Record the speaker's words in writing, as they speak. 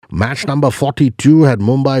Match number 42 had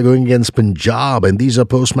Mumbai going against Punjab, and these are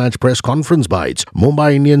post-match press conference bites.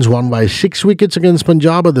 Mumbai Indians won by 6 wickets against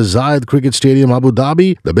Punjab at the Zayed Cricket Stadium, Abu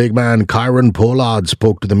Dhabi. The big man Keiron Pollard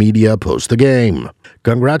spoke to the media post the game.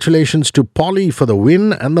 Congratulations to Pollard for the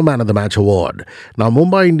win and the Man of the Match award. Now,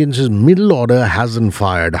 Mumbai Indians' middle order hasn't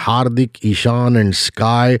fired. Hardik, Ishan and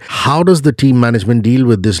Sky. How does the team management deal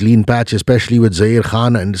with this lean patch, especially with Zaheer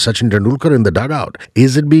Khan and Sachin Tendulkar in the dugout?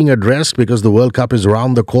 Is it being addressed because the World Cup is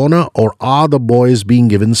around the corner, or are the boys being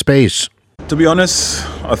given space? To be honest,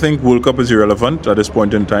 I think World Cup is irrelevant at this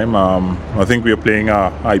point in time. I think we are playing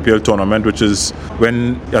a IPL tournament, which is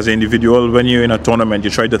when, as an individual, when you're in a tournament, you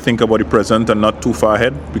try to think about the present and not too far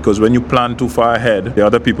ahead. Because when you plan too far ahead, there are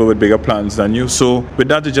other people with bigger plans than you. So with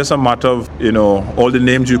that, it's just a matter of, all the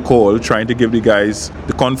names you call, trying to give the guys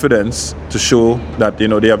the confidence to show that,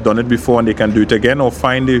 they have done it before and they can do it again, or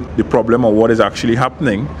find the problem or what is actually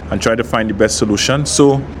happening and try to find the best solution.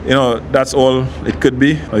 So, that's all it could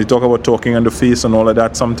be. You talk about talking on the face and all of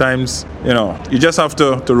that. Sometimes, you just have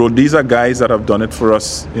to roll. These are guys that have done it for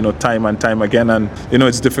us, time and time again. And,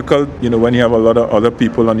 it's difficult, when you have a lot of other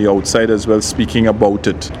people on the outside as well speaking about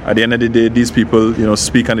it. At the end of the day, these people,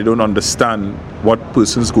 speak and they don't understand what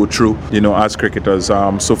persons go through, as cricketers.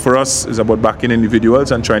 So for us, it's about backing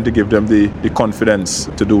individuals and trying to give them the confidence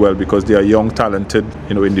to do well, because they are young, talented,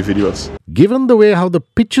 individuals. Given the way how the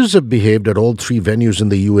pitches have behaved at all three venues in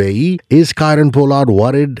the UAE, is Keiron Pollard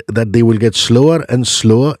worried that they will get slower and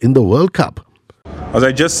slower in the World Cup? As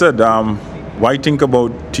I just said, why think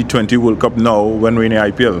about T20 World Cup now when we're in the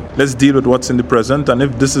IPL? Let's deal with what's in the present, and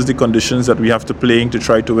if this is the conditions that we have to play in to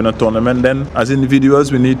try to win a tournament, then as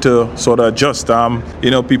individuals we need to sort of adjust.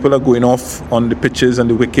 People are going off on the pitches and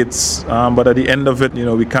the wickets, but at the end of it,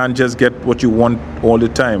 we can't just get what you want all the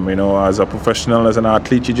time. As a professional, as an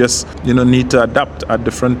athlete, you just need to adapt at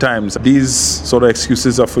different times. These sort of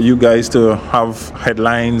excuses are for you guys to have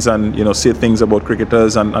headlines and say things about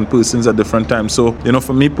cricketers and persons at different times. So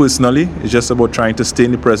for me personally, it's just about trying to stay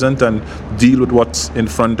in the present and deal with what's in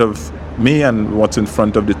front of me and what's in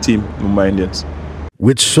front of the team, Mumbai Indians.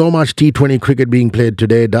 With so much T20 cricket being played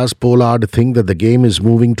today, does Pollard think that the game is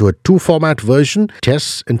moving to a two-format version?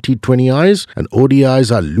 Tests and T20Is and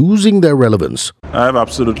ODIs are losing their relevance. I have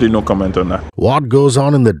absolutely no comment on that. What goes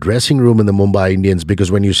on in the dressing room in the Mumbai Indians?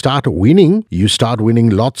 Because when you start winning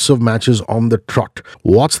lots of matches on the trot.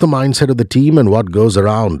 What's the mindset of the team and what goes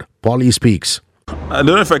around? Polly speaks. I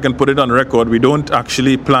don't know if I can put it on record. We don't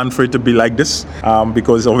actually plan for it to be like this,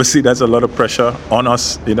 because obviously that's a lot of pressure on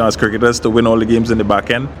us, as cricketers, to win all the games in the back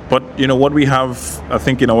end. But what we have, I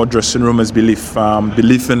think, in our dressing room is belief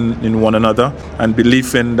in one another, and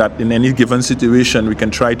belief in that in any given situation we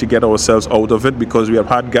can try to get ourselves out of it, because we have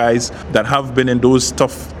had guys that have been in those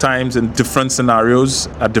tough times in different scenarios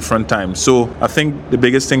at different times. So I think the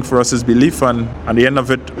biggest thing for us is belief, and at the end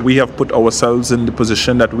of it, we have put ourselves in the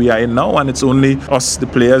position that we are in now, and it's only us, the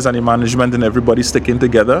players and the management and everybody sticking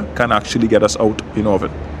together can actually get us out of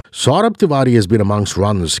it. Saurabh Tiwari has been amongst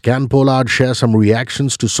runs. Can Pollard share some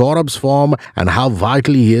reactions to Saurabh's form and how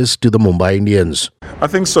vital he is to the Mumbai Indians? I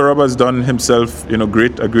think Saurabh has done himself, a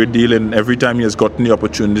great deal, and every time he has gotten the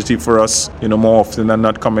opportunity for us, more often than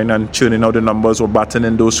not, coming and churning out the numbers or batting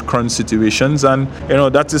in those crunch situations. And,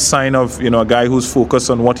 that's a sign of, a guy who's focused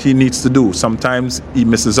on what he needs to do. Sometimes he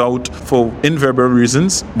misses out for invariable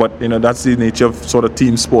reasons, but, that's the nature of sort of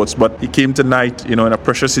team sports. But he came tonight, in a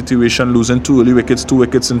pressure situation, losing 2 early wickets, 2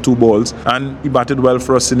 wickets in 2 balls, and he batted well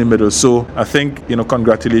for us in the middle. So I think,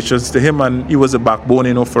 congratulations to him, and he was a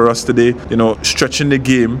backbone, for us today, stretching the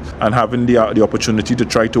game and having the opportunity to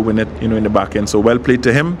try to win it, in the back end. So well played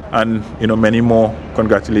to him, and many more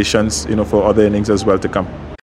congratulations, for other innings as well to come.